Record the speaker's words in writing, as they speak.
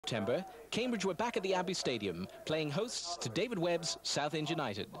September, Cambridge were back at the Abbey Stadium, playing hosts to David Webb's Southend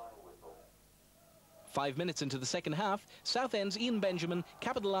United. 5 minutes into the second half, Southend's Ian Benjamin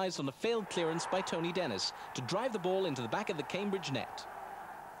capitalised on a failed clearance by Tony Dennis to drive the ball into the back of the Cambridge net.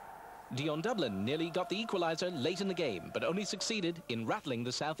 Dion Dublin nearly got the equaliser late in the game, but only succeeded in rattling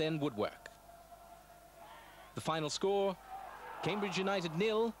the Southend woodwork. The final score, Cambridge United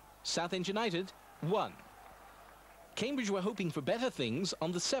 0, Southend United 1. Cambridge were hoping for better things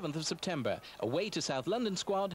on the 7th of September, away to South London squad